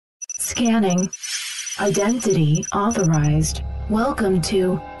Scanning. Identity authorized. Welcome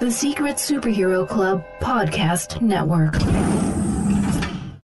to the Secret Superhero Club Podcast Network.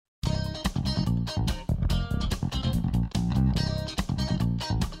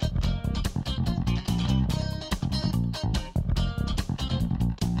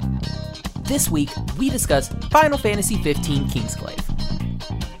 This week, we discuss Final Fantasy XV Kingsglaive.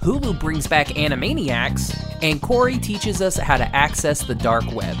 Hulu brings back Animaniacs, and Corey teaches us how to access the dark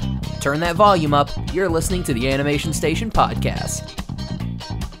web. Turn that volume up. You're listening to the Animation Station Podcast.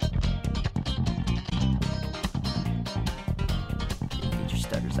 Get your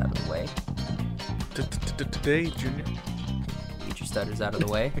stutters out of the way. Today, Junior. Get your stutters out of the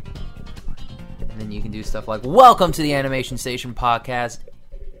way. And then you can do stuff like, welcome to the Animation Station Podcast,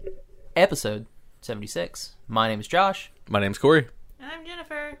 episode 76. My name is Josh. My name's Corey. I'm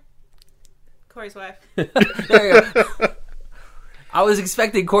Jennifer. Corey's wife. There you go. I was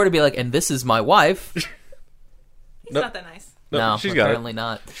expecting Corey to be like, and this is my wife. He's Nope. not that nice. No, she's got apparently it.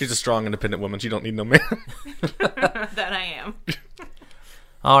 not. She's a strong, independent woman. She don't need no man. That I am.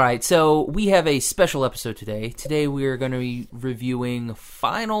 All right, so we have a special episode today. Today we are going to be reviewing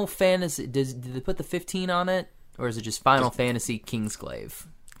Final Fantasy. Did they put the 15 on it? Or is it just Final Fantasy Kingsglaive?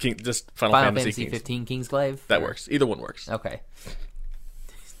 Just Final Fantasy Kings. 15 Kingsglaive? That works. Either one works. Okay.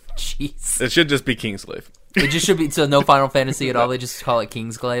 Jeez. It should just be Kingsglaive. It just should be, so no Final Fantasy at all. They just call it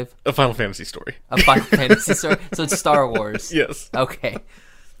Kingsglaive? A Final Fantasy story. A Final Fantasy story. So it's Star Wars. Yes. Okay.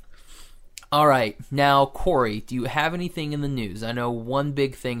 All right. Now, Corey, do you have anything in the news? I know one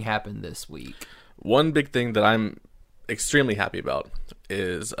big thing happened this week. One big thing that I'm extremely happy about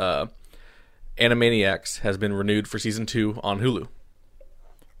is Animaniacs has been renewed for season 2 on Hulu.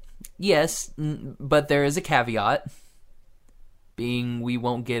 Yes, but there is a caveat, being we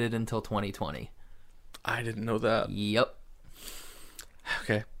won't get it until 2020. I didn't know that. Yep.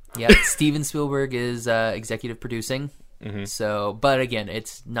 Okay. Yep. Steven Spielberg is executive producing. Mm-hmm. So, but again,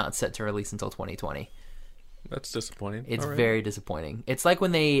 it's not set to release until 2020. That's disappointing. It's All right. very disappointing. It's like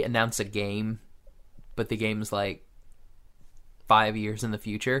when they announce a game, but the game's like 5 years in the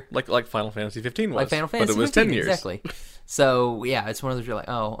future. Like Final Fantasy 15 was. Like Final Fantasy but it was 15, 10 years. Exactly. So, yeah, it's one of those you're like,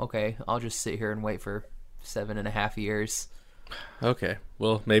 oh, okay, I'll just sit here and wait for 7.5 years. Okay.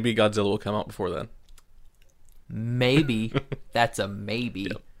 Well, maybe Godzilla will come out before then. Maybe. That's a maybe.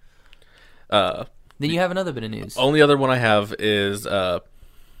 Yep. Then you have another bit of news. Only other one I have is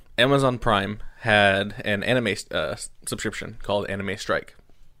Amazon Prime had an anime subscription called Anime Strike.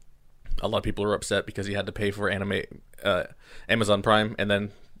 A lot of people are upset because you had to pay for Amazon Prime and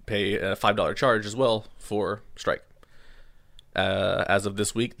then pay a $5 charge as well for Strike. As of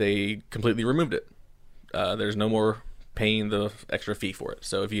this week, they completely removed it. There's no more paying the extra fee for it.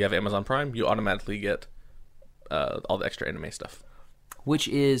 So if you have Amazon Prime, you automatically get all the extra anime stuff. Which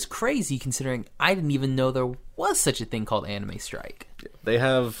is crazy considering I didn't even know there was such a thing called Anime Strike. They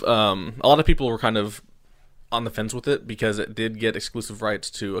have a lot of people were kind of on the fence with it because it did get exclusive rights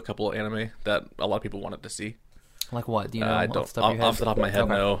to a couple of anime that a lot of people wanted to see. Like what? Do you know? I don't off the top of my head.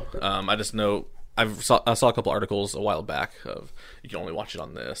 Okay. No. I just know I saw a couple articles a while back of you can only watch it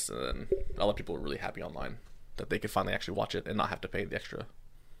on this, and then a lot of people were really happy online that they could finally actually watch it and not have to pay the extra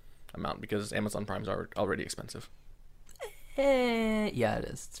amount because Amazon Prime's are already expensive. Yeah, it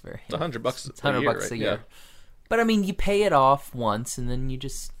is. It's very. It's $100. It's $100 right? a year. Yeah. But I mean, you pay it off once, and then you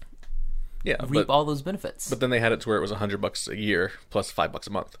just reap all those benefits. But then they had it to where it was $100 a year plus $5 a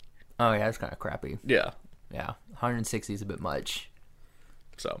month. Oh yeah, that's kind of crappy. Yeah. Yeah, 160 is a bit much.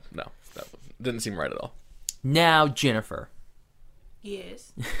 So no, that didn't seem right at all. Now, Jennifer.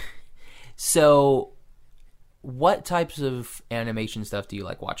 Yes. So, what types of animation stuff do you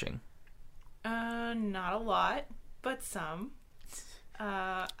like watching? Not a lot, but some.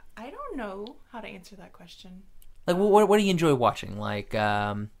 I don't know how to answer that question. Like, what do you enjoy watching? Like,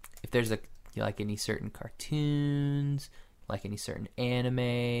 if there's you like any certain cartoons, like any certain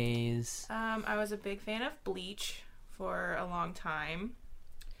animes. I was a big fan of Bleach for a long time,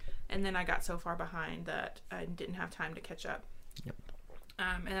 and then I got so far behind that I didn't have time to catch up. Yep.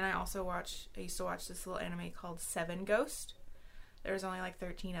 And then I used to watch this little anime called Seven Ghost. There was only like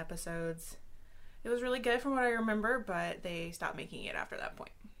 13 episodes. It was really good from what I remember, but they stopped making it after that point.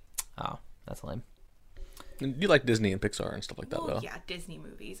 Oh, that's lame. You like Disney and Pixar and stuff like that, Well, though. yeah, Disney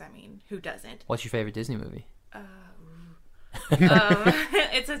movies. I mean, who doesn't? What's your favorite Disney movie?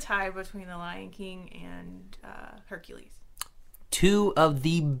 It's a tie between The Lion King and Hercules. Two of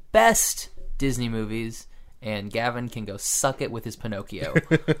the best Disney movies, and Gavin can go suck it with his Pinocchio.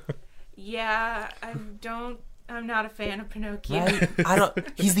 Yeah, I'm not a fan of Pinocchio. Right?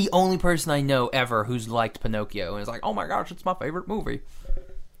 He's the only person I know ever who's liked Pinocchio and is like, oh my gosh, it's my favorite movie.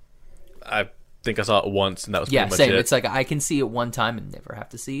 I think I saw it once, and that was Yeah, pretty much same. it. It's like I can see it one time and never have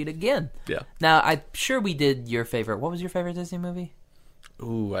to see it again. Yeah. Now, I'm sure we did your favorite. What was your favorite Disney movie?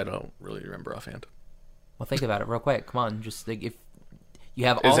 Ooh, I don't really remember offhand. Well, think about it real quick. Come on, just think if you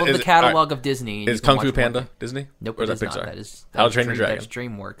have Is all it- of is the it- catalog of Disney. and Is you can Kung watch Fu one Panda thing. Disney? Nope, Or it is is that not. Pixar? That is How to Train Your That's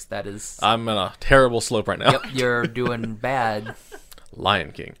Dragon. DreamWorks. That is. I'm on a terrible slope right now. Yep, you're doing bad.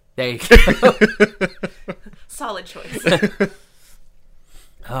 Lion King. There you go. Solid choice.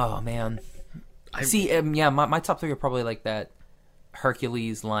 Oh man. See, yeah, my top three are probably like that: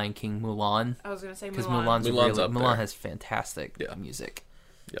 Hercules, Lion King, Mulan. I was gonna say Because Mulan. Mulan's up Mulan there. has fantastic Yeah. music.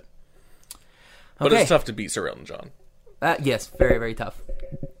 Yep. But Okay. it's tough to beat Sir Elton John. Yes, very very tough.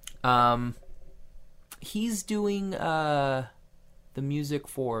 He's doing the music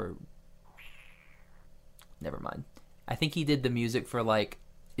for. Never mind. I think he did the music for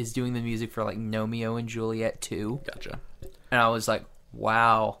is doing the music for Romeo and Juliet 2. Gotcha. And I was like,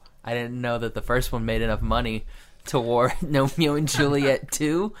 wow, I didn't know that the first one made enough money to warrant Romeo and Juliet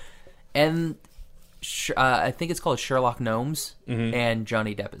 2. And I think it's called Sherlock Gnomes, and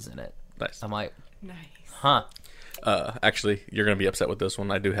Johnny Depp is in it. Nice. I'm like, Nice. huh. Actually, you're going to be upset with this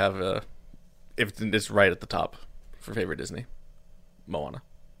one. I do have if it's right at the top for favorite Disney. Moana.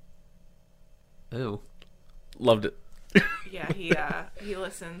 Ooh. Loved it. Yeah, he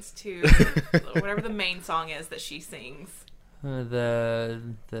listens to whatever the main song is that she sings. The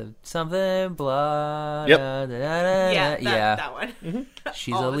something blood. Yep. Yeah. That one.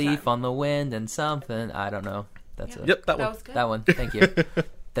 She's all a the leaf time. on the wind and something. I don't know. That's Yeah. it. Yep, that That one. was good. That one. Thank you.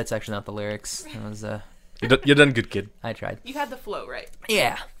 That's actually not the lyrics. That was You done good, kid. I tried. You had the flow right.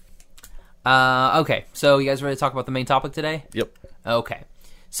 Yeah. Okay. So you guys ready to talk about the main topic today? Yep. Okay.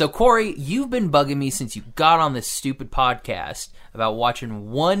 So Corey, you've been bugging me since you got on this stupid podcast about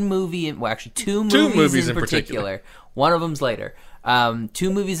watching one movie, well, actually two movies in particular. One of them's later. 2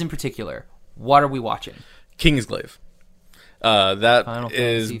 movies in particular. What are we watching? Kingsglaive. That Final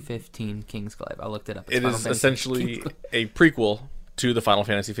is Fantasy 15 Kingsglaive. I looked it up. It's it Final is Fantasy essentially Kingsglaive. a prequel to the Final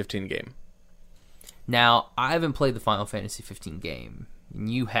Fantasy 15 game. Now, I haven't played the Final Fantasy 15 game.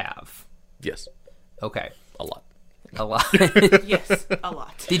 You have. Yes, Okay. a lot. A lot. Yes, a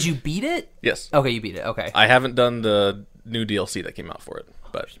lot. Did you beat it? Yes, Okay, you beat it. Okay. I haven't done the new DLC that came out for it,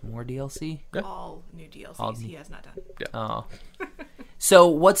 but More DLC? All new DLCs he has not done. Oh. So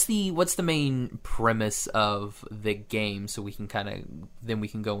what's the main premise of the game so we can then we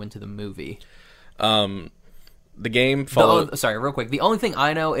can go into the movie? the game followed. Sorry, real quick. The only thing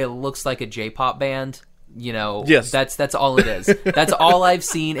I know, it looks like a J-pop band. You know, Yes. that's all it is. That's all I've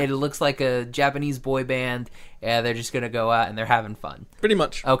seen. It looks like a Japanese boy band. Yeah, they're just gonna go out and they're having fun. Pretty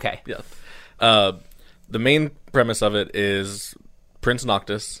much. Okay. Yeah. The main premise of it is Prince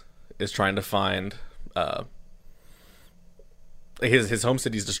Noctis is trying to find his home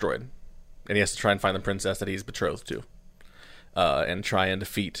city's destroyed, and he has to try and find the princess that he's betrothed to, and try and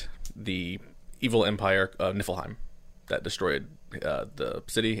defeat the evil empire of Niflheim that destroyed the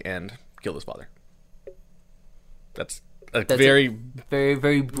city and killed his father. That's a That's very, Very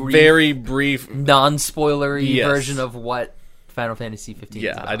brief, very brief. non-spoilery Yes. version of what Final Fantasy 15 is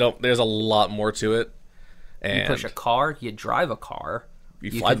Yeah, about. I don't. There's a lot more to it. And You push a car. You drive a car.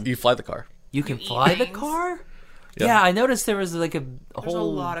 you fly the car. You can eat fly the things. car. Yeah. Yeah, I noticed there was like a There's whole a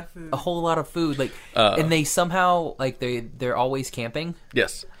lot of food. a whole lot of food. Like, and they somehow they're always camping.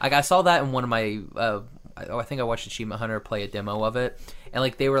 Yes. Like I saw that in one of my. I think I watched Achievement Hunter play a demo of it,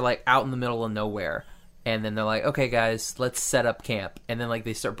 and they were out in the middle of nowhere, and then they're like, "Okay, guys, let's set up camp," and then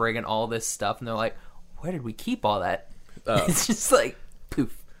they start bringing all this stuff, and they're like, "Where did we keep all that?" It's just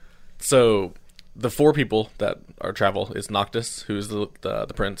poof. So the 4 people that are travel is Noctis, who's the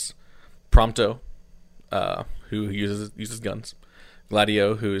prince, Prompto, who uses guns,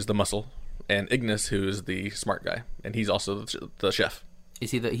 Gladio, who's the muscle, and Ignis, who's the smart guy, and he's also the chef. Is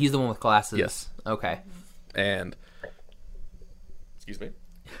he he's the one with glasses? Yes. Okay. And excuse me,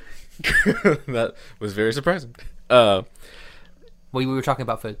 that was very surprising. We were talking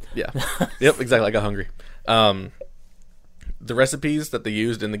about food. Yeah. Yep, exactly. I got hungry. The recipes that they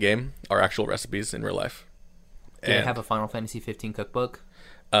used in the game are actual recipes in real life. Do they have a Final Fantasy 15 cookbook?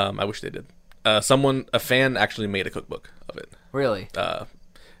 I wish they did. A fan actually made a cookbook of it. Really?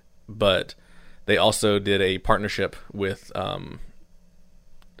 But they also did a partnership with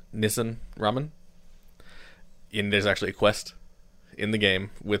Nissan Ramen. And there's actually a quest in the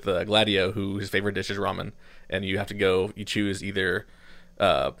game with Gladio, who his favorite dish is ramen. And you have to you choose either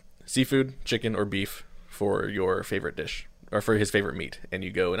seafood, chicken, or beef for your favorite dish, or for his favorite meat. And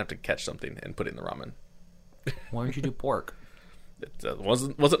you go and have to catch something and put it in the ramen. Why don't you do pork? It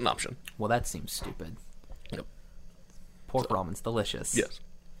wasn't an option. Well, that seems stupid. Yep. Pork ramen's delicious. Yes.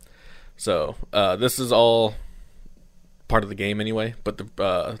 So this is all part of the game anyway, but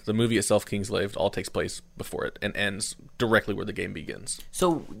the movie itself, Kingsglaive, all takes place before it and ends directly where the game begins.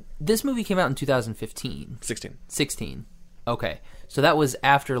 So this movie came out in 2015. 16. Okay. So that was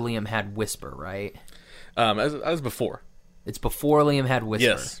after Liam had Whisper, right? As before. It's before Liam had Whisper.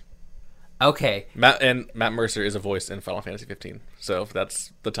 Yes. Okay. Matt Mercer is a voice in Final Fantasy 15, so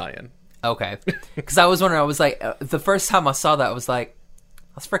that's the tie-in. Okay. Because I was wondering, I was like, the first time I saw that, I was like,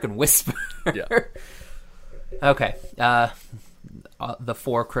 that's freaking Whisper. Yeah. Okay. The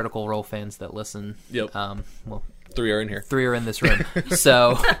 4 Critical Role fans that listen. Yep. Well, 3 are in here. 3 are in this room.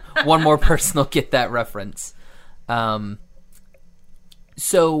 So one more person will get that reference.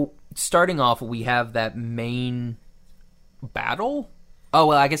 So starting off, we have that main battle. Oh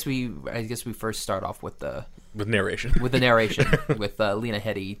well, I guess we first start off with the narration. With the narration, with Lena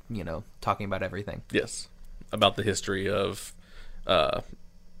Headey, talking about everything. Yes, about the history of the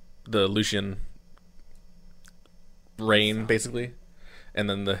Lucian reign, basically, and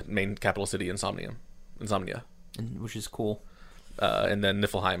then the main capital city, Insomnia, Which is cool. And then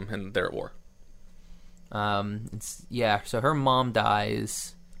Niflheim, and they're at war. So her mom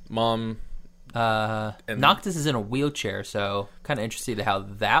dies. Noctis is in a wheelchair, so kind of interested in how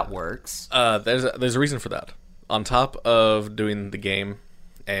that works. There's a reason for that. On top of doing the game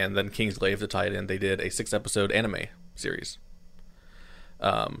and then Kingsglaive to tie it in, they did a 6-episode anime series,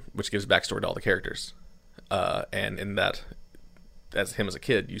 which gives backstory to all the characters. And in that, as him as a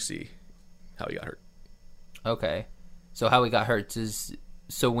kid, you see how he got hurt. Okay, so how he got hurt is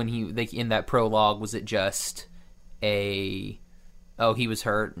when in that prologue, was it just he was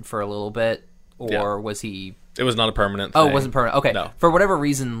hurt for a little bit, or was he? It was not a permanent thing. Oh, it wasn't permanent. Okay. No. For whatever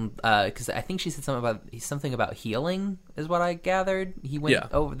reason, because I think she said something about healing, is what I gathered. He went. Yeah.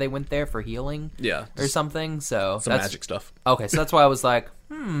 Oh, they went there for healing. Yeah. Or something. So some magic stuff. Okay, so that's why I was like,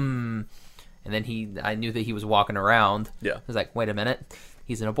 And then I knew that he was walking around. Yeah. I was like, wait a minute,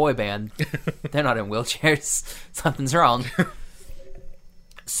 he's in a boy band. They're not in wheelchairs. Something's wrong.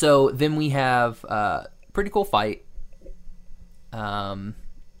 So then we have a pretty cool fight. And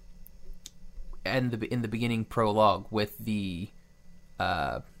in the beginning prologue with the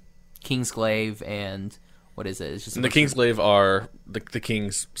Kingsglaive and what is it? It's just and the Kingsglaive are the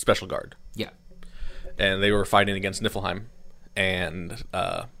king's special guard. Yeah. And they were fighting against Niflheim, and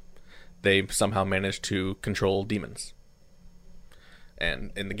they somehow managed to control demons.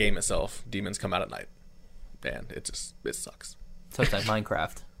 And in the game itself, demons come out at night, and it sucks. So it's like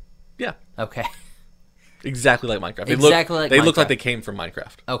Minecraft. Yeah. Okay. Exactly like Minecraft. They look like they came from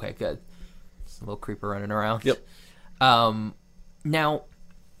Minecraft. Okay, good. Just a little creeper running around. Yep. Now,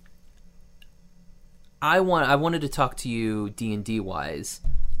 I wanted to talk to you D&D wise.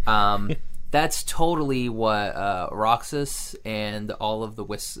 That's totally what Roxas and all of the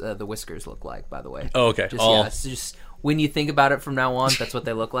Whiskers look like, by the way. Oh, okay. It's just when you think about it from now on, that's what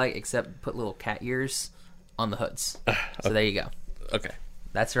they look like, except put little cat ears on the hoods. So there you go. Okay.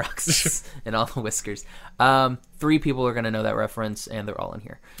 That's Roxas and all the Whiskers. 3 people are going to know that reference, and they're all in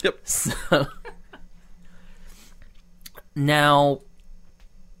here. Yep. So, now,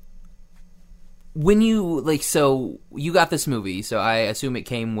 when you you got this movie, so I assume it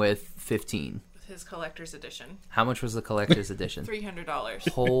came with 15. With his collector's edition. How much was the collector's edition? $300.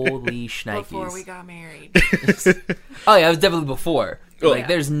 Holy shnikes. Before we got married. Oh yeah, it was definitely before.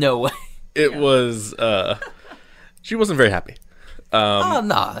 There's no way. It was. She wasn't very happy.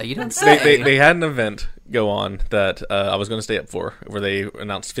 You didn't say. They had an event go on that I was going to stay up for, where they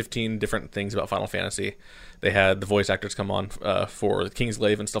announced 15 different things about Final Fantasy. They had the voice actors come on for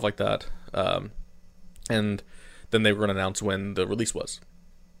Kingsglaive and stuff like that, and then they were going to announce when the release was.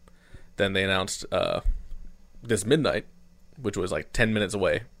 Then they announced this midnight, which was like 10 minutes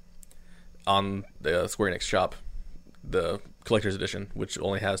away, on the Square Enix shop, the collector's edition, which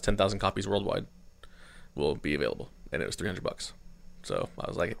only has 10,000 copies worldwide, will be available, and it was $300. So I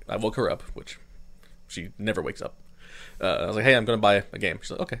was like, I woke her up, which she never wakes up. I was like, hey, I'm going to buy a game.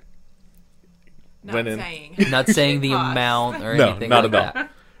 She's like, okay. Not saying the amount or anything. No, not at all.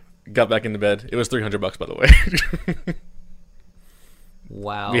 Got back into bed. It was $300, by the way.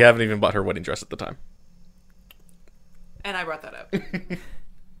 Wow. We haven't even bought her wedding dress at the time. And I brought that up.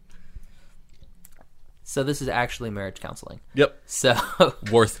 So this is actually marriage counseling. Yep. So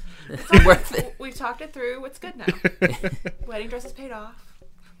worth it. We've talked it through. It's good now. Wedding dress is paid off.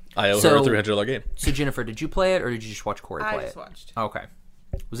 I owe her a $300 game. So Jennifer, did you play it or did you just watch Corey play it? I just watched. Okay.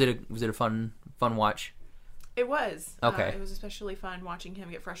 Was it a fun watch? It was. Okay. It was especially fun watching him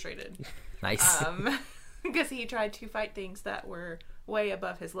get frustrated. Nice. Because he tried to fight things that were way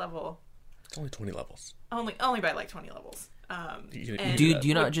above his level. It's only 20 levels. Only by like 20 levels. And Do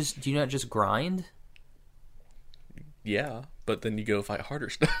you not just grind? Yeah, but then you go fight harder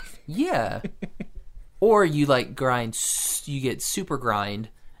stuff. Yeah. Or you like grind, you get super grind,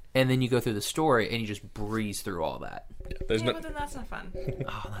 and then you go through the story and you just breeze through all that. Yeah, there's but then that's not fun.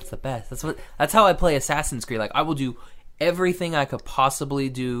 Oh, that's the best. That's how I play Assassin's Creed. Like I will do everything I could possibly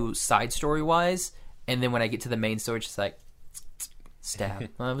do side story wise, and then when I get to the main story, it's just like stab.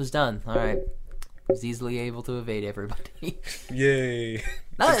 Well, I was done. All right. I was easily able to evade everybody. Yay.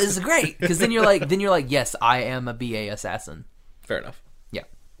 No, this is great because then you're like, yes, I am a BA assassin. Fair enough. Yeah.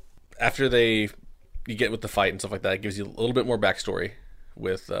 After you get with the fight and stuff like that, it gives you a little bit more backstory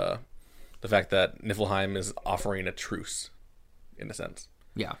with the fact that Niflheim is offering a truce, in a sense.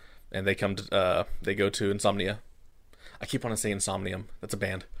 Yeah. And they go to Insomnia. I keep wanting to say Insomnium. That's a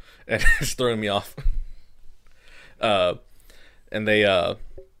band. And it's throwing me off. And they, of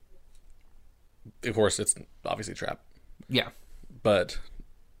course, it's obviously a trap. Yeah. But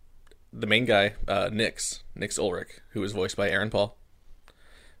the main guy, Nyx Ulrich, who is voiced by Aaron Paul,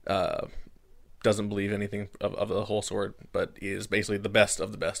 doesn't believe anything of the whole sort, but is basically the best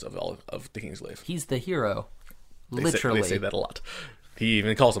of all of the Kingsglaive. He's the hero. They say that a lot. He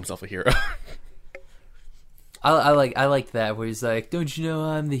even calls himself a hero. I like that where he's like, "Don't you know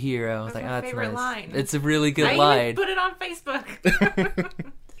I'm the hero?" I was That's like, my "That's favorite nice." line. It's a really good I line. even put it on Facebook.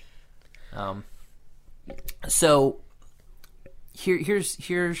 So here's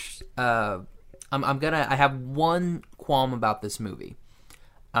I have one qualm about this movie.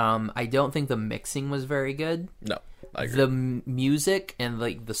 I don't think the mixing was very good. No, I agree. The music and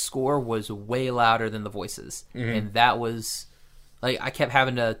like the score was way louder than the voices, and that was like I kept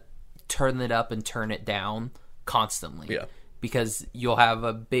having to turn it up and turn it down constantly. Yeah. Because you'll have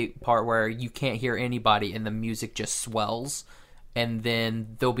a big part where you can't hear anybody and the music just swells, and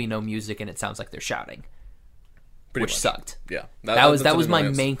then there'll be no music and it sounds like they're shouting, Pretty which much. sucked. Yeah, That was an my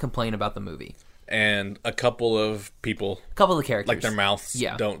annoyance. main complaint about the movie. And a couple of people, A couple of the characters, like their mouths,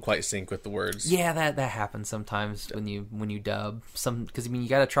 Yeah. don't quite sync with the words. Yeah, that happens sometimes when you dub because you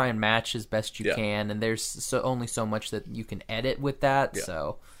got to try and match as best you Yeah. can, and there's only so much that you can edit with that. Yeah.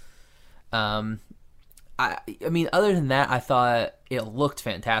 So, I mean, other than that, I thought it looked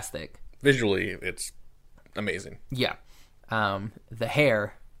fantastic. Visually, it's amazing. Yeah, the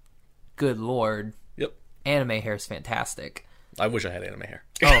hair, good lord, Yep. anime hair is fantastic. I wish I had anime hair.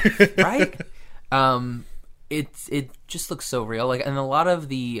 Oh, right. It just looks so real. Like, and a lot of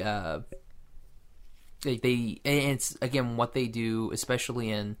the it's again what they do,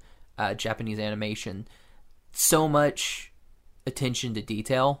 especially in Japanese animation. So much attention to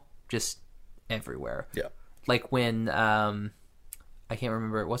detail, just everywhere. Yeah. Like when I can't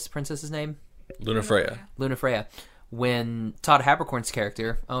remember what's the princess's name. Luna Freya. Luna Freya. When Todd Haberkorn's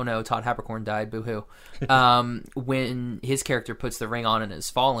character, oh no, Todd Haberkorn died, boo-hoo. When his character puts the ring on and is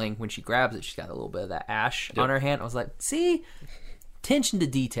falling, when she grabs it, she's got a little bit of that ash on her hand. I was like, see? Attention to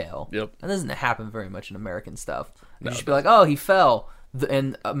detail. Yep. That doesn't happen very much in American stuff. You No, just be like, oh, he fell.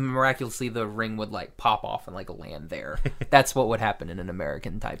 And miraculously the ring would like pop off and like land there. That's what would happen in an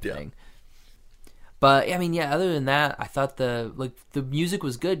American type thing. But I mean, yeah, other than that, I thought the music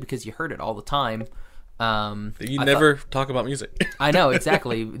was good because you heard it all the time. You never talk about music. I know,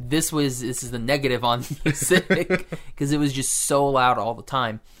 exactly. This is the negative on music because it was just so loud all the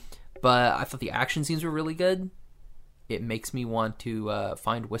time. But I thought the action scenes were really good. It makes me want to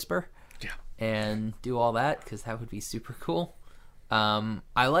find Whisper and do all that because that would be super cool.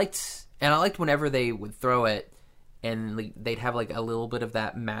 I liked whenever they would throw it and like, they'd have like a little bit of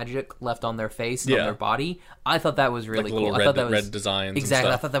that magic left on their face and on their body. I thought that was really cool. I thought that was red designs. exactly. And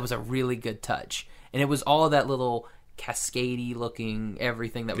I stuff. thought that was a really good touch. And it was all of that little cascadey looking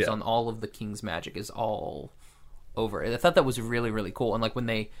everything that was on all of the King's magic is all over it. I thought that was really, really cool. And like when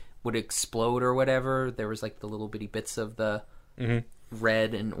they would explode or whatever, there was like the little bitty bits of the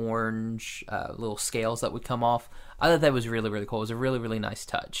red and orange little scales that would come off. I thought that was really, really cool. It was a really, really nice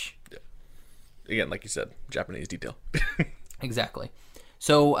touch. Yeah. Again, like you said, Japanese detail. Exactly.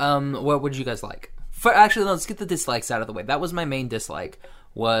 So, what would you guys like? Actually, let's get the dislikes out of the way. That was my main dislike,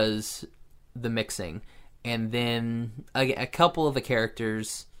 was the mixing. And then a couple of the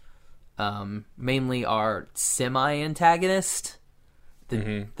characters, mainly our semi-antagonist,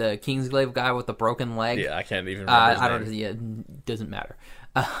 the Kingsglaive guy with the broken leg. Yeah, I can't even remember his I name. don't. Yeah, it doesn't matter.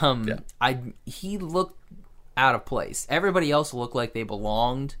 He looked out of place. Everybody else looked like they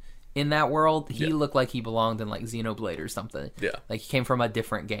belonged in that world. He looked like he belonged in like Xenoblade or something. Yeah. Like he came from a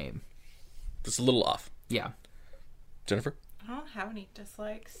different game. Just a little off. Yeah. Jennifer? I don't have any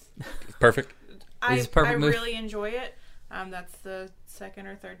dislikes. Perfect. It's a perfect I movie. really enjoy it. That's the second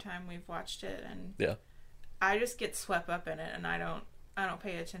or third time we've watched it, and Yeah. I just get swept up in it, and I don't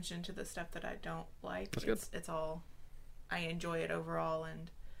pay attention to the stuff that I don't like. That's good. It's all, I enjoy it overall,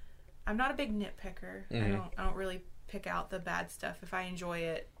 and I'm not a big nitpicker. Mm-hmm. I don't really pick out the bad stuff. If I enjoy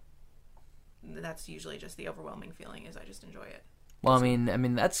it, that's usually just the overwhelming feeling is I just enjoy it. Well, I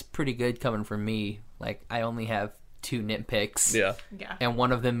mean that's pretty good coming from me. Like, I only have 2 nitpicks. Yeah. Yeah. And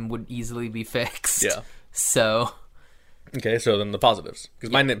one of them would easily be fixed. Yeah. So. Okay, so then the positives.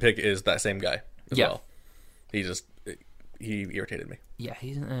 Because my nitpick is that same guy as Yeah. well. He irritated me. Yeah,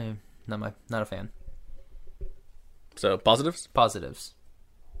 he's not a fan. So, positives? Positives.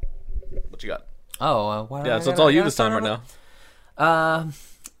 What you got? Oh, Yeah, so it's all you this time right now.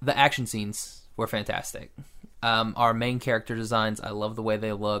 The action scenes were fantastic. Our main character designs, I love the way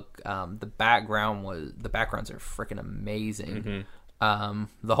they look. The backgrounds are freaking amazing. Mm-hmm.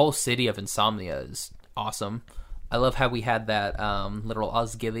 The whole city of Insomnia is awesome. I love how we had that little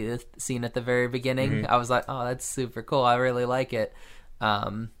Osgiliath scene at the very beginning. Mm-hmm. I was like, oh, that's super cool. I really like it.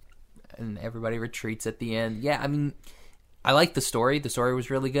 And everybody retreats at the end. Yeah, I mean, I like the story. The story was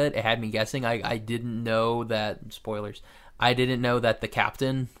really good. It had me guessing. I didn't know that, spoilers, I didn't know that the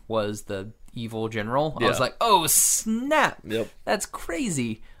captain was the evil general. I was like, oh, snap. Yep. That's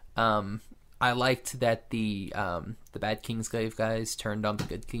crazy. I liked that the bad Kingsglaive guys turned on the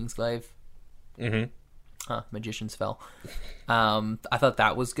good Kingsglaive. Mm-hmm. Magicians fell. I thought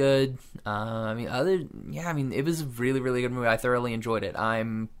that was good. It was a really, really good movie. I thoroughly enjoyed it.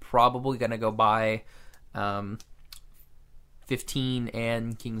 I'm probably going to go buy 15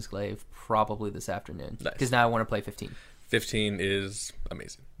 and Kingsglaive probably this afternoon. Nice. Because now I want to play 15. 15 is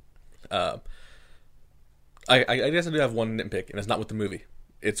amazing. I guess I do have one nitpick, and it's not with the movie.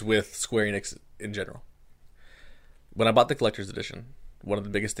 It's with Square Enix in general. When I bought the collector's edition, one of the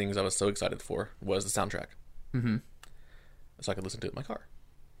biggest things I was so excited for was the soundtrack. Mm-hmm. So I could listen to it in my car.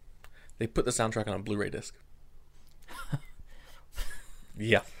 They put the soundtrack on a Blu-ray disc.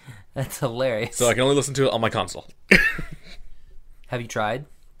 Yeah. That's hilarious. So I can only listen to it on my console. Have you tried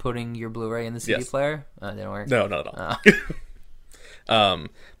putting your Blu-ray in the CD player? It didn't work. No, not at all.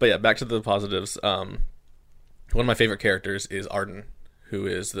 But yeah, back to the positives. One of my favorite characters is Arden, who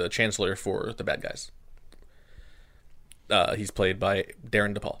is the Chancellor for the bad guys. He's played by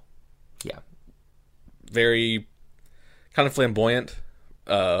Darren DePaul. Yeah. Very kind of flamboyant,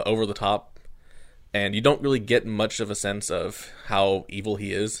 over the top, and you don't really get much of a sense of how evil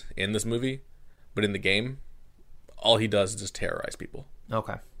he is in this movie, but in the game, all he does is just terrorize people.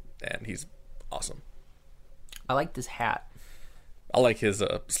 Okay. And he's awesome. I like this hat. I like his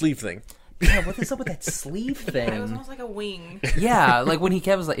sleeve thing. Yeah, what is up with that sleeve thing? It was almost like a wing. Yeah, like when he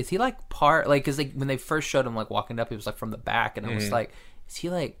was like, is he like part, like, because like when they first showed him like walking up, he was like from the back, and I was like, is he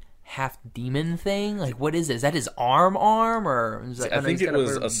like half demon thing? Like, what is it? Is that his arm, or is like, I think it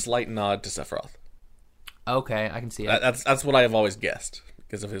was a slight nod to Sephiroth. Okay, I can see it. That's what I have always guessed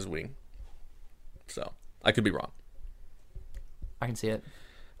because of his wing. So I could be wrong. I can see it.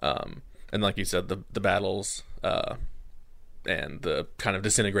 And like you said, the battles, and the kind of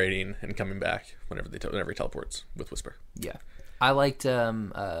disintegrating and coming back whenever he teleports with Whisper. Yeah, I liked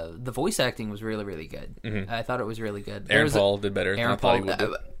the voice acting was really, really good. Mm-hmm. I thought it was really good. Aaron Paul did better. Aaron Paul.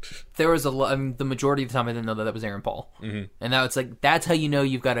 There was the majority of the time I didn't know that was Aaron Paul, and now it's like that's how you know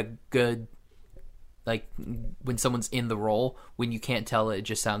you've got a good. Like when someone's in the role, when you can't tell it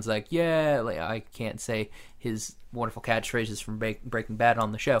just sounds like, yeah, like I can't say his wonderful catchphrases from Breaking Bad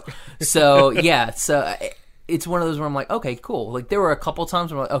on the show. So yeah, it's one of those where I'm like, okay, cool. Like there were a couple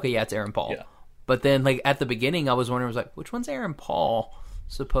times where I'm like, okay, yeah, it's Aaron Paul. Yeah. But then like at the beginning, I was wondering, I was like, which one's Aaron Paul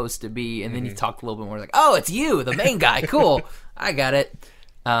supposed to be? And then he talked a little bit more like, oh, it's you, the main guy. Cool, I got it.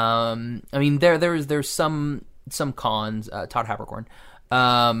 I mean, there's some cons. Todd Haberkorn.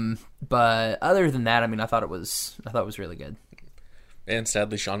 But other than that, I mean, I thought it was really good. And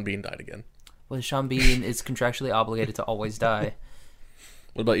sadly, Sean Bean died again. Well, Sean Bean is contractually obligated to always die.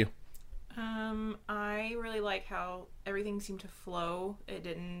 What about you? I really like how everything seemed to flow.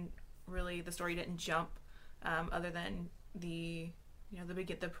 The story didn't jump, other than the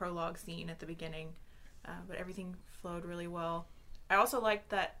prologue scene at the beginning. But everything flowed really well. I also liked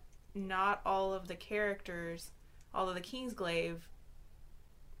that not all of the characters, although the Kingsglaive,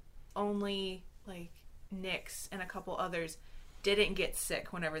 only like Nyx and a couple others didn't get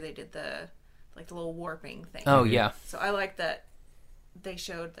sick whenever they did the little warping thing. Oh yeah. So I like that they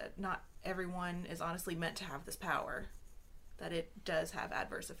showed that not everyone is honestly meant to have this power, that it does have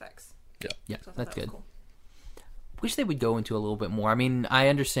adverse effects. Yeah, So that's good. Cool. Wish they would go into a little bit more. I mean, I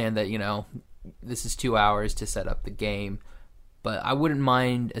understand that, this is 2 hours to set up the game, but I wouldn't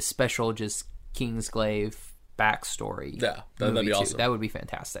mind a special just Kingsglaive backstory. Yeah, that'd be awesome. That would be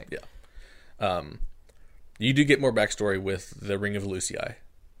fantastic. Yeah. You do get more backstory with the Ring of Lucii.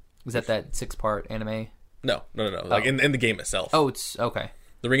 Was that 6-part anime? No. Like in the game itself. Oh, it's okay.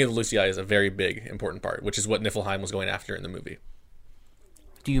 The Ring of Lucii is a very big, important part, which is what Niflheim was going after in the movie.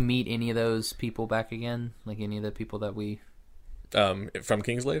 Do you meet any of those people back again? Like any of the people that we... From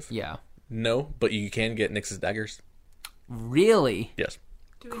Kingsglaive? Yeah. No, but you can get Nyx's daggers. Really? Yes.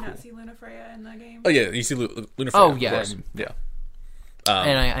 Do we not see Luna Freya in that game? Oh yeah, you see Luna Freya. Oh, yeah. Of course. Yeah.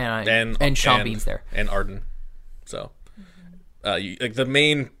 And Sean Bean's there. And Arden. So, like the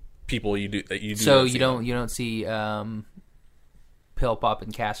main people you do. So you don't see Pill Pop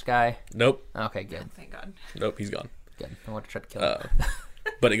and Cast Guy? Nope. Okay, good. Oh, thank God. Nope, he's gone. Good. I want to try to kill him.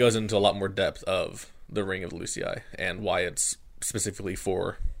 But it goes into a lot more depth of the Ring of Lucii and why it's specifically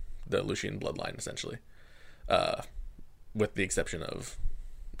for the Lucian bloodline, essentially, with the exception of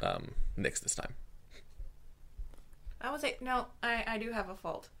Nyx this time. I would say no. I do have a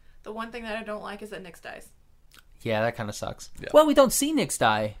fault. The one thing that I don't like is that Nyx dies. Yeah, that kind of sucks. Yeah. Well, we don't see Nyx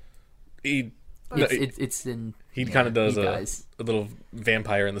die. He Kind of does a little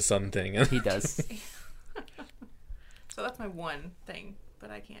vampire in the sun thing. He does. So that's my one thing, but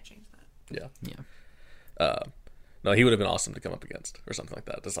I can't change that. Yeah. No, he would have been awesome to come up against or something like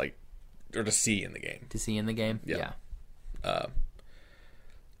that. Just like, or to see in the game. To see in the game? Yeah.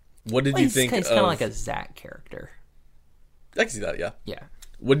 What did you think He's kind of like a Zack character. I can see that, yeah. Yeah.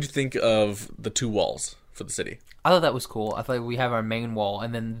 What did you think of the 2 walls for the city? I thought that was cool. I thought we have our main wall,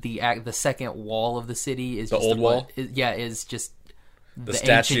 and then the second wall of the city is the just old wall. Is just the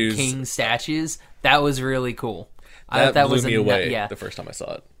statues, ancient king statues. That was really cool. That blew me away the first time I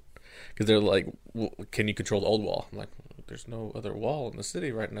saw it, because they're like, "Can you control the old wall?" I'm like, "There's no other wall in the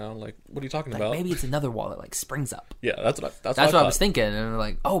city right now." Like, what are you talking about? Maybe it's another wall that like springs up. Yeah, that's what I was thinking, and I'm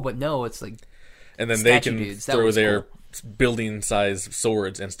like, "Oh, but no, it's like." And then they can throw their building-sized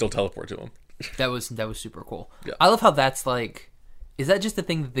swords and still teleport to them. That was super cool. Yeah. I love how that's like. Is that just the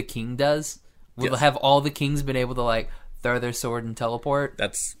thing that the king does? Will have all the kings been able to like throw their sword and teleport?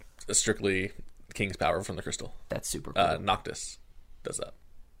 That's strictly king's power from the crystal. That's super cool. Noctis does that.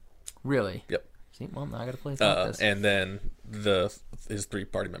 Really? Yep. See, well, now I gotta play Noctis. And then his 3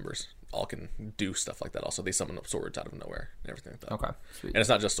 party members all can do stuff like that. Also, they summon up swords out of nowhere and everything like that. Okay, sweet. And it's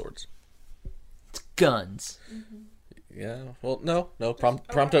not just swords. It's guns. Mm-hmm. Yeah. Well, no.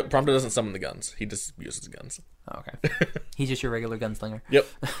 Prompto doesn't summon the guns. He just uses guns. Oh, okay. He's just your regular gunslinger. Yep.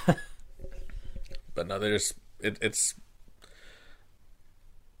 But no, it's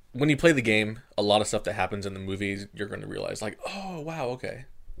when you play the game, a lot of stuff that happens in the movies, you're going to realize like, oh wow, okay.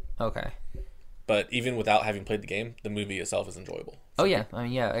 Okay. But even without having played the game, the movie itself is enjoyable. Oh yeah, I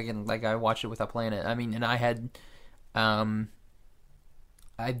mean yeah. Again, like I watched it without playing it. I mean, and I had, I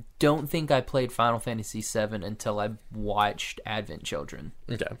don't think I played Final Fantasy VII until I watched Advent Children.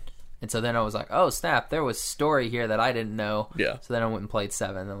 Okay. And so then I was like, oh snap, there was story here that I didn't know. Yeah. So then I went and played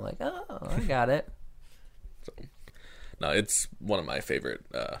 7. And I'm like, oh, I got it. So, no, it's one of my favorite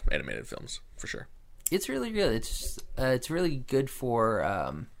animated films for sure. It's really good. It's really good for.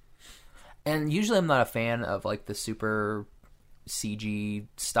 And usually I'm not a fan of like the super CG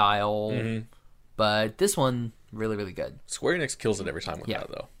style, but this one really really good. Square Enix kills it every time with that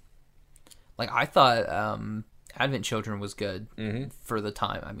though. Like I thought Advent Children was good for the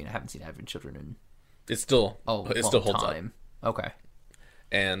time. I mean, I haven't seen Advent Children in it still holds time. Okay.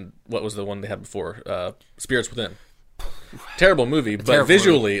 And what was the one they had before? Spirits Within. Terrible movie, but terrible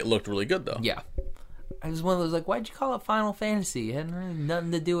visually it looked really good though. Yeah. I was one of those like, why'd you call it Final Fantasy? It had really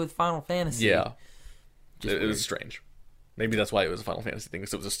nothing to do with Final Fantasy. Yeah. Just it was strange. Maybe that's why it was a Final Fantasy thing,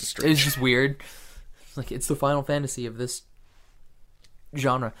 because it was just strange. It was just weird. It's like, it's the Final Fantasy of this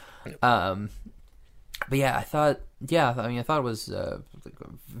genre. But yeah, I thought it was like a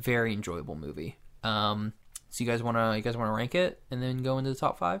very enjoyable movie. So you guys wanna rank it and then go into the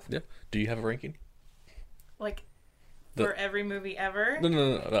top 5? Yeah. Do you have a ranking? Like for every movie ever?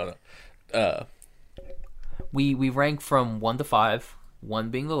 No. We rank from 1 to 5, 1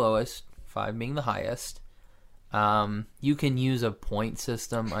 being the lowest, 5 being the highest. You can use a point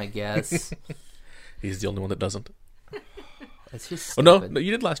system, I guess. He's the only one that doesn't. It's just stupid. No,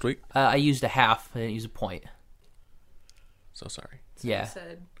 you did last week. I used a half. I didn't use a point. So sorry. So yeah. You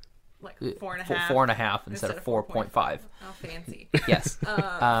said like 4.5. 4.5 instead of 4.5. Oh, fancy. Yes.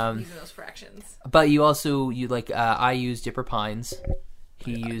 Using those fractions. But you I use Dipper Pines.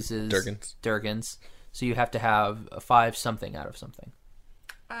 He uses Durgans. So you have to have a 5 something out of something.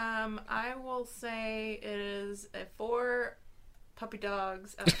 I will say it is a 4 puppy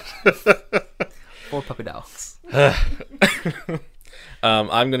dogs out of 5. 4 puppy dogs. I'm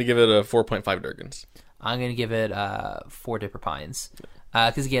going to give it a 4.5 Durgans. I'm going to give it 4 Dipper Pines.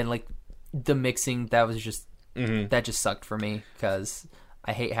 Because again, like the mixing, that was just That just sucked for me because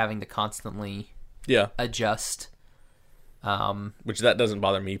I hate having to constantly Yeah. adjust. Which that doesn't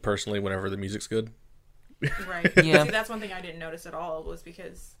bother me personally whenever the music's good. Right. Yeah. See, that's one thing I didn't notice at all was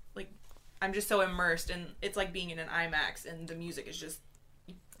because like I'm just so immersed and it's like being in an IMAX and the music is just.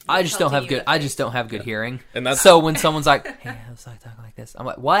 I just don't have pelting you good. in the I face. just don't have good hearing. And that's- so when someone's like, "Hey, I was like talking like this," I'm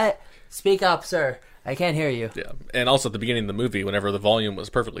like, "What? Speak up, sir. I can't hear you." Yeah. And also at the beginning of the movie, whenever the volume was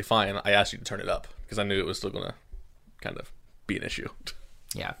perfectly fine, I asked you to turn it up because I knew it was still going to kind of be an issue.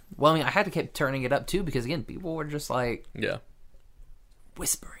 Yeah. Well, I mean, I had to keep turning it up too because again, people were just like Yeah.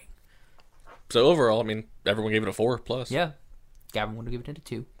 whispering. So overall, I mean, everyone gave it a 4+. Yeah. Gavin would have given it a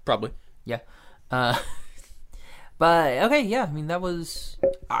 2. Probably. Yeah. But okay, yeah. I mean, that was.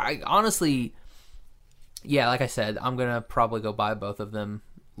 I honestly, yeah. Like I said, I'm gonna probably go buy both of them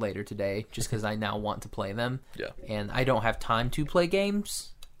later today, just because I now want to play them. Yeah. And I don't have time to play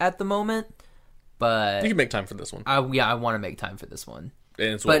games at the moment, but You can make time for this one. I want to make time for this one.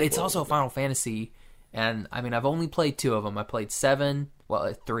 And it's But it's also Final Fantasy, and I mean, I've only played 2 of them. I played 7,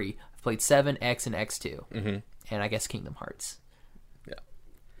 well, 3. I've played 7, X, and X2, and I guess Kingdom Hearts. Yeah.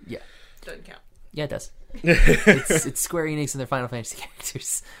 Yeah. Doesn't count. Yeah, it does. it's Square Enix and their Final Fantasy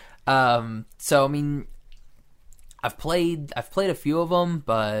characters. So I mean, I've played a few of them,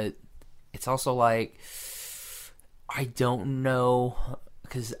 but it's also like I don't know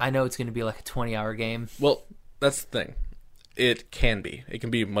because I know it's going to be like a 20-hour game. Well, that's the thing. It can be. It can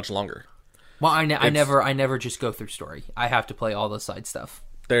be much longer. Well, I never just go through story. I have to play all the side stuff.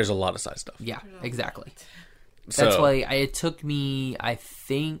 There's a lot of side stuff. Yeah, exactly. So, That's why it took me, I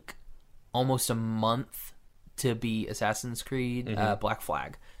think, almost a month to beat Assassin's Creed Black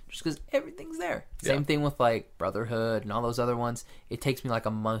Flag. Just because everything's there. Same Yeah. thing with like Brotherhood and all those other ones. It takes me like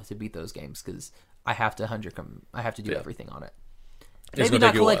a month to beat those games because I have to do everything on it. It's Maybe gonna not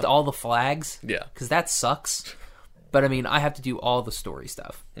take you a collect while. all the flags. Yeah. Because that sucks. But I mean, I have to do all the story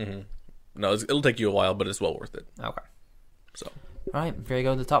stuff. No, it'll take you a while, but it's well worth it. Okay. So, All right. Ready to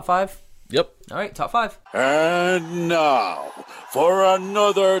go to the top 5? yep. All right. Top 5. And now for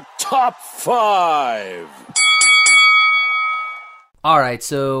another top 5. All right,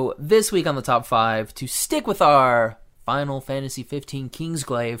 so this week on the top 5, to stick with our Final Fantasy 15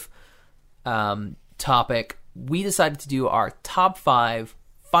 Kingsglaive topic, we decided to do our top 5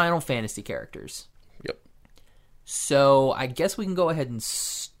 Final Fantasy characters. Yep. So I guess we can go ahead and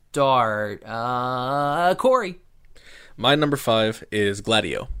start. Corey. My number 5 is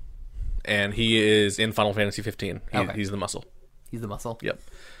Gladio, and he is in Final Fantasy 15. Okay. He's the muscle. He's the muscle. Yep.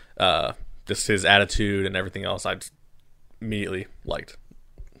 Just his attitude and everything else, I just immediately liked.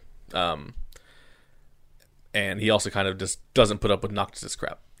 And he also kind of just doesn't put up with Noctis'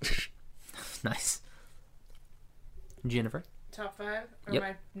 crap. Nice. Jennifer, Top 5 or Yep.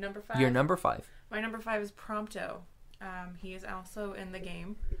 my number 5? your number 5. My number 5 is Prompto. He is also in the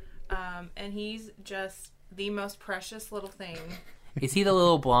game. And he's just the most precious little thing. Is he the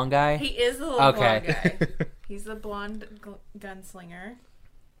little blonde guy? He is the little Okay. blonde guy. He's the blonde gunslinger.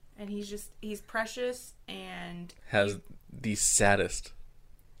 And he's precious and Has the saddest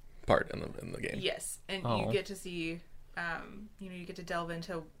part in the game. yes. And Oh. you get to see, you get to delve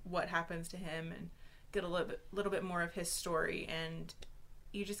into what happens to him and get a little bit more of his story. And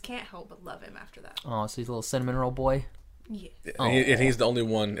you just can't help but love him after that. Oh, so he's a little cinnamon roll boy. Yeah. And he's the only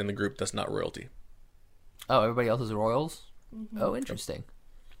one in the group that's not royalty. Oh, everybody else is royals? Oh, interesting.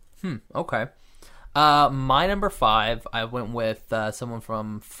 Okay. My number 5, I went with someone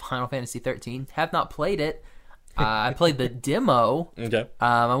from Final Fantasy 13. Have not played it. I played the demo. Okay.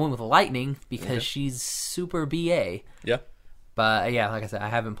 I went with Lightning because she's super BA. Yeah. But yeah, like I said, I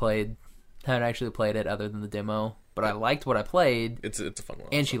haven't actually played it other than the demo. But I liked what I played, It's a fun one.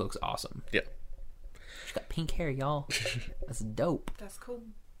 and she looks awesome. Yeah. She's got pink hair, y'all. That's dope. That's cool.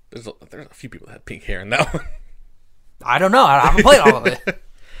 There's a few people that had pink hair in that one. I don't know. I haven't played all of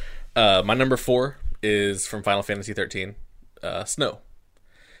it. My number 4 is from Final Fantasy 13, Snow.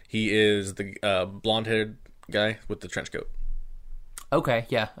 He is the blonde-haired guy with the trench coat. Okay,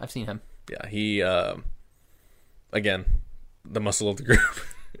 yeah, I've seen him. Yeah, he again, the muscle of the group,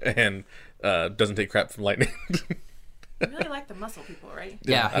 and doesn't take crap from Lightning. You really like the muscle people, right?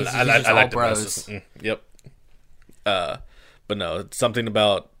 Yeah, he's I just all like the bros. muscles. Yep. But no, it's something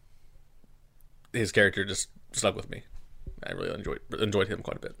about his character just stuck with me. I really enjoyed him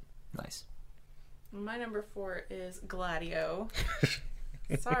quite a bit. Nice. My number 4 is Gladio.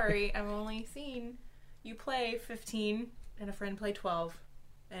 Sorry, I've only seen you play 15 and a friend play 12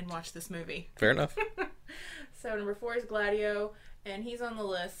 and watch this movie. Fair enough. So number 4 is Gladio, and he's on the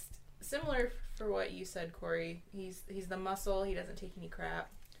list. Similar for what you said, Corey. He's the muscle. He doesn't take any crap.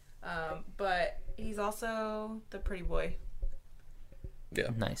 But he's also the pretty boy. Yeah.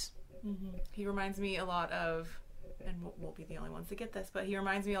 Nice. He reminds me a lot of, and we'll be the only ones to get this, but he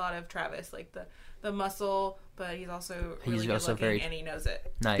reminds me a lot of Travis, like the muscle, but he's also really good looking and he knows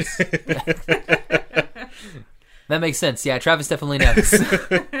it. Nice. That makes sense. Yeah, Travis definitely knows.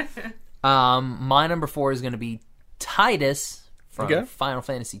 My number 4 is going to be Titus from Final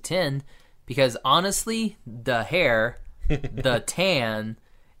Fantasy X, because honestly, the hair, the tan,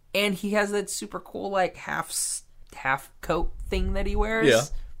 and he has that super cool like half coat thing that he wears. Yeah.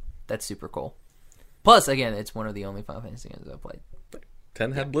 That's super cool. Plus, again, it's one of the only Final Fantasy games I've played.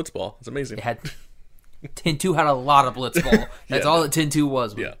 10 had Blitzball. It's amazing. It had 10-2 had a lot of Blitzball. That's all that 10-2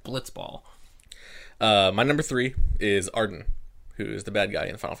 was Blitzball. My number 3 is Arden, who is the bad guy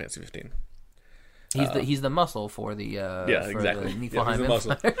in Final Fantasy 15. He's the muscle for the exactly. The He's Niflheim the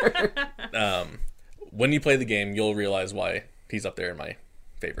muscle. Empire. When you play the game, you'll realize why he's up there in my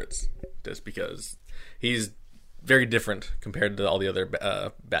favorites. Just because he's very different compared to all the other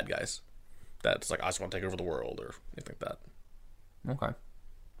bad guys. That's like, I just want to take over the world or anything like that. Okay.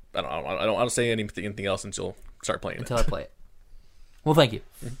 I don't want to say anything else until start playing Until I play it. Well, thank you.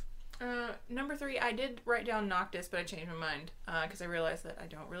 Number 3, I did write down Noctis, but I changed my mind because I realized that I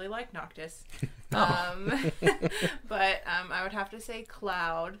don't really like Noctis. But I would have to say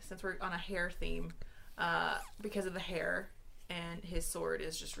Cloud, since we're on a hair theme, because of the hair, and his sword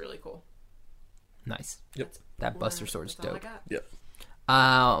is just really cool. Nice. Yep. That Buster Sword's That's all I dope. got. Yep.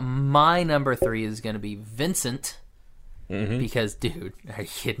 My number 3 is going to be Vincent. Because, dude, are you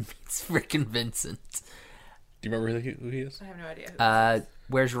kidding me? It's freaking Vincent. Do you remember who he is? I have no idea.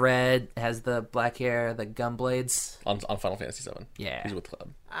 Wears red, has the black hair, the gun blades. On Final Fantasy 7. Yeah. He's with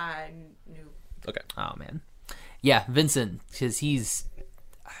Cloud. I knew. Okay. Oh, man. Yeah, Vincent, because he's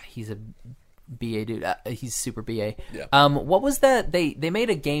a BA dude. He's super BA. Yeah. What was that? They made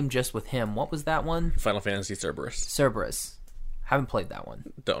a game just with him. What was that one? Final Fantasy Cerberus. Cerberus. Haven't played that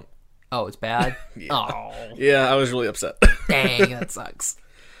one. Don't. Oh, it's bad? Yeah. Oh, Yeah, I was really upset. dang, that sucks.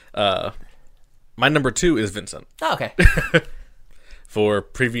 My number 2 is Vincent. Oh, okay. For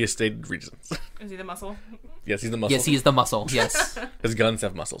previous stated reasons. Is he the muscle? Yes, he's the muscle. Yes, he's the muscle. Yes. His guns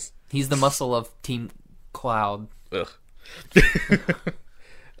have muscles. He's the muscle of Team Cloud. Ugh.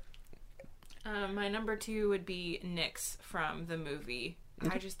 My number 2 would be Nyx from the movie.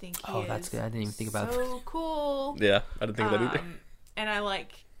 I just think he is that's good. I didn't even think about so cool. Yeah, I didn't think of that either. And I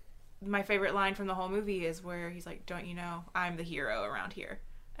like, my favorite line from the whole movie is where he's like, "Don't you know, I'm the hero around here."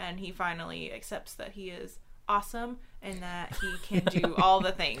 And he finally accepts that he is awesome and that he can do all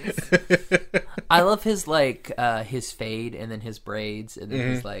the things. I love his his fade and then his braids and then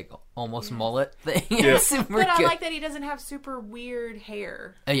his like almost mullet thing. Yeah. It's super But I good. like that he doesn't have super weird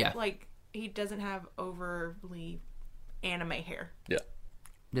hair. Yeah. Like, he doesn't have overly anime hair. Yeah.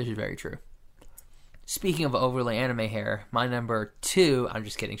 This is very true. Speaking of overly anime hair, my number 2, I'm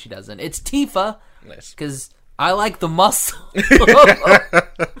just kidding, she doesn't. It's Tifa, Nice. because I like the muscle.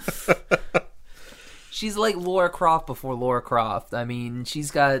 She's like Lara Croft before Lara Croft. I mean,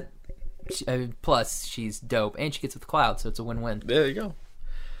 plus she's dope, and she gets with Cloud, so it's a win-win. There you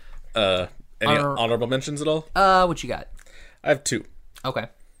go. Any honorable mentions at all? What you got? I have 2. Okay.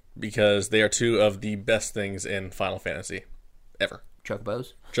 Because they are 2 of the best things in Final Fantasy ever.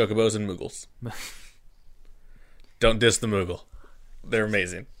 Chocobos. Chocobos and Moogles. Don't diss the Moogle. They're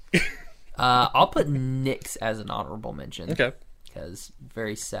amazing. I'll put Nyx as an honorable mention. Okay. Because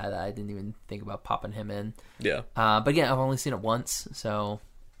very sad that I didn't even think about popping him in. Yeah. But again, I've only seen it once, so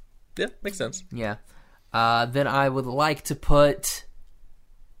Yeah, makes sense. yeah. Then I would like to put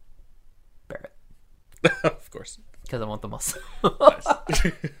Barrett. Of course. Because I want the muscle. Nice.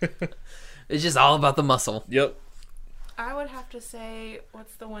 It's just all about the muscle. Yep. I would have to say,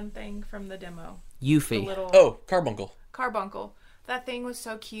 what's the one thing from the demo? The Yuffie. little Oh, Carbuncle. carbuncle. That thing was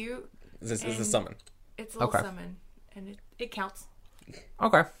so cute. This is a And- summon. It's a little Okay. summon, and it counts.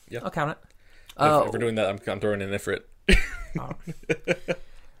 Okay. Yeah. I'll count it. If we're doing that, I'm throwing in Ifrit.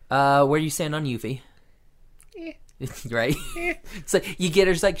 Where do you stand on Yuffie? Right? It's like, you get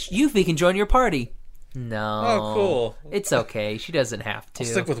her, it's like, Yuffie can join your party. No. Oh, cool. It's okay. She doesn't have to. I'll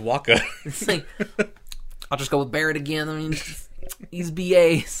stick with Waka. It's like, I'll just go with Barrett again. I mean, he's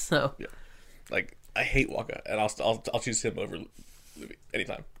BA, so. Like, I hate Waka, and I'll choose him over Luby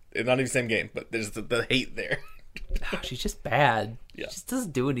anytime. It's not even the same game, but there's the hate there. She's just bad. Yeah. She just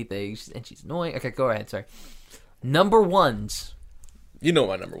doesn't do anything. And she's annoying. Okay, go ahead. Sorry. Number 1s. You know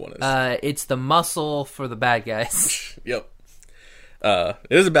what my number 1 is. It's the muscle for the bad guys. Yep. It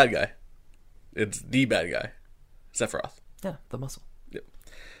is a bad guy. It's the bad guy. Sephiroth. Yeah, the muscle. Yep.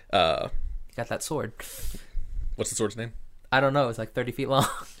 He got that sword. What's the sword's name? I don't know. It's like 30 feet long.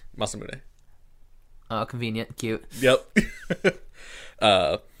 Masamune. Oh, convenient, cute. Yep.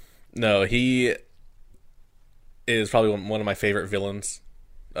 No, he is probably one of my favorite villains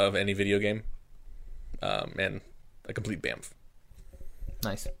of any video game. And a complete bamf.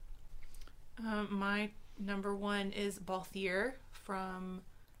 Nice. My number one is Balthier from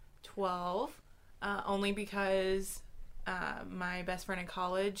 12. Only because my best friend in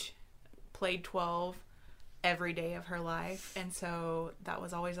college played 12 every day of her life, and so that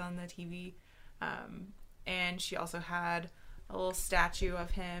was always on the TV. And she also had a little statue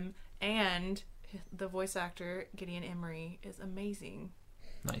of him, and the voice actor Gideon Emery is amazing.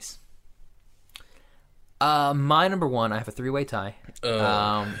 Nice. My number one, I have a 3-way tie.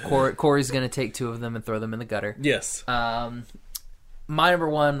 Corey's going to take 2 of them and throw them in the gutter. Yes. My number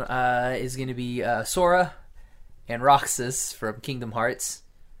one is going to be Sora and Roxas from Kingdom Hearts.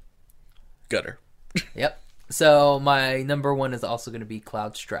 Gutter. Yep. So my number one is also going to be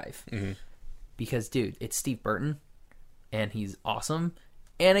Cloud Strife. Mm-hmm. Because, dude, it's Steve Burton, and he's awesome.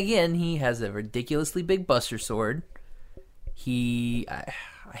 And again, he has a ridiculously big Buster Sword. I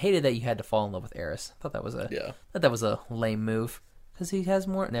hated that you had to fall in love with Aerith. I thought that was a lame move. Because he has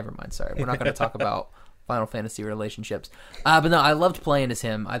more... Never mind, sorry. We're not going to talk about Final Fantasy relationships. But no, I loved playing as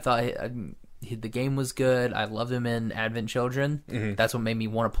him. I thought the game was good. I loved him in Advent Children. Mm-hmm. That's what made me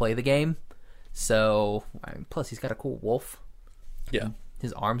want to play the game. So, plus he's got a cool wolf. Yeah.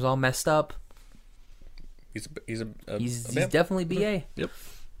 His arm's all messed up. He's definitely BA. Yep.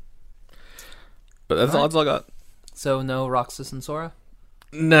 But that's all I got. So no Roxas and Sora?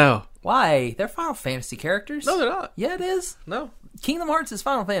 No. Why? They're Final Fantasy characters. No, they're not. Yeah, it is. No. Kingdom Hearts is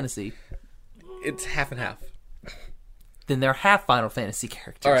Final Fantasy. It's half and half. Then they're half Final Fantasy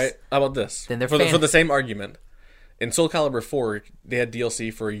characters. All right. How about this? Then they're for the same argument. In Soul Calibur 4, they had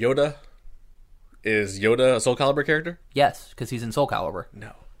DLC for Yoda. Is Yoda a Soul Calibur character? Yes, because he's in Soul Calibur.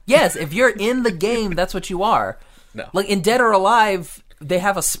 No. Yes, if you're in the game, that's what you are. No. Like in Dead or Alive, they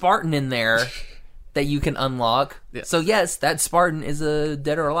have a Spartan in there that you can unlock. Yes. So yes, that Spartan is a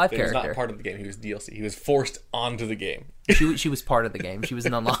Dead or Alive character. He was not part of the game. He was DLC. He was forced onto the game. She was part of the game. She was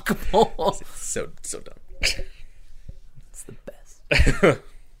an unlockable. So dumb. It's the best.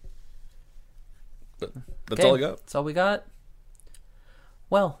 But that's all I got. That's all we got.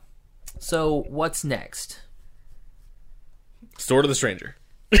 Well, so what's next? Sword of the Stranger.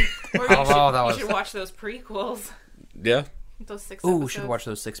 Or you should watch those prequels. Yeah. Those 6 Ooh, episodes. we should watch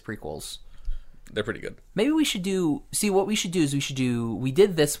those 6 prequels. They're pretty good. Maybe we should do... See, what we should do is we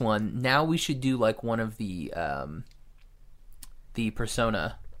did this one. Now we should do like one of the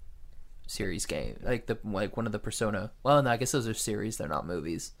Persona series game. Like one of the Persona... Well, no, I guess those are series. They're not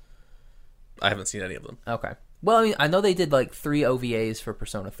movies. I haven't seen any of them. Okay. Well, I mean, I know they did like 3 OVAs for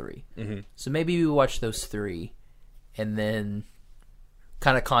Persona 3. Mm-hmm. So maybe we watch those 3 and then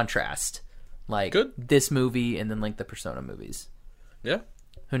kind of contrast. Like this movie and then like the Persona movies. Yeah.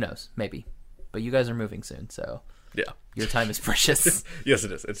 Who knows? Maybe. But you guys are moving soon, so yeah, your time is precious. Yes,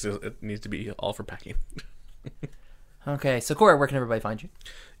 it is. It needs to be all for packing. Okay, so Corey, where can everybody find you?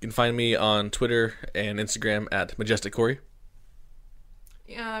 You can find me on Twitter and Instagram at Majestic Corey.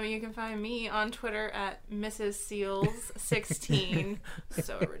 You can find me on Twitter at Mrs. Seals 16.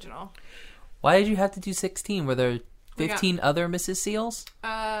 So original. Why did you have to do 16? Were there 15 other Mrs. Seals?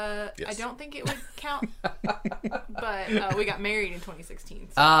 Yes. I don't think it would count. But we got married in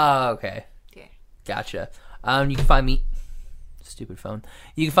 2016. So. Okay. Yeah. Gotcha. You can find me... Stupid phone.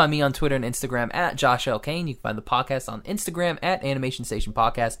 You can find me on Twitter and Instagram at Josh L. Kane. You can find the podcast on Instagram at Animation Station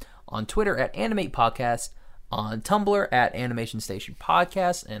Podcast, on Twitter at Animate Podcast, on Tumblr at Animation Station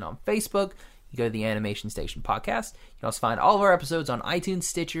Podcast, and on Facebook, you go to the Animation Station Podcast. You can also find all of our episodes on iTunes,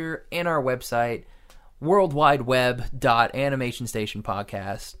 Stitcher, and our website,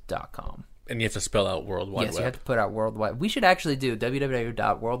 worldwideweb.animationstationpodcast.com. And you have to spell out World Wide Yes, Web. you have to put out worldwide. We should actually do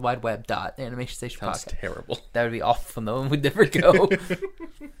www.worldwideweb.animationstationpodcast. Sounds terrible. That would be awful, though, and we'd never go.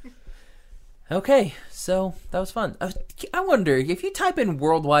 Okay, so that was fun. I wonder, if you type in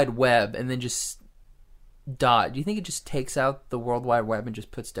World Wide Web and then just dot, do you think it just takes out the World Wide Web and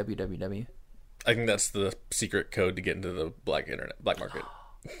just puts www? I think that's the secret code to get into the black market.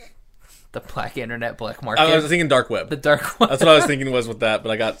 The black internet, black market. I was thinking dark web. The dark web. That's what I was thinking was with that,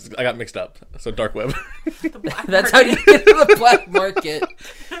 but I got mixed up. So dark web. That's how you get to the black market.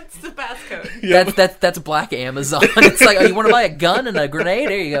 That's the passcode. Yep. That's Black Amazon. It's like, oh, you want to buy a gun and a grenade?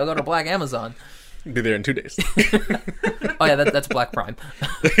 There you go. Go to Black Amazon. Be there in 2 days. Oh yeah, that's Black Prime.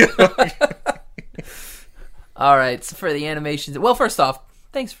 All right, so for the animations. Well, first off,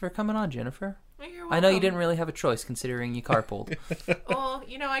 thanks for coming on, Jennifer. You're I know you didn't really have a choice considering you carpooled. Well,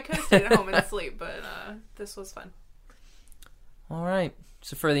 I could have stayed at home and sleep, but this was fun. All right.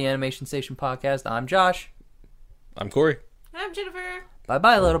 So for the Animation Station podcast, I'm Josh. I'm Corey. I'm Jennifer.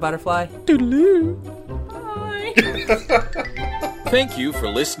 Bye-bye, little butterfly. Bye. Thank you for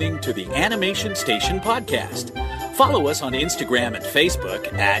listening to the Animation Station Podcast. Follow us on Instagram and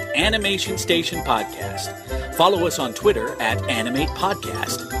Facebook at Animation Station Podcast. Follow us on Twitter at Animate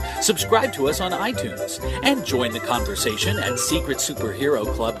Podcast. Subscribe to us on iTunes. And join the conversation at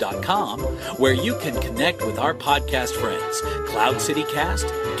SecretSuperheroClub.com, where you can connect with our podcast friends, Cloud City Cast,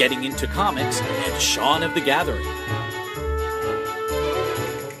 Getting Into Comics, and Shaun of the Gathering.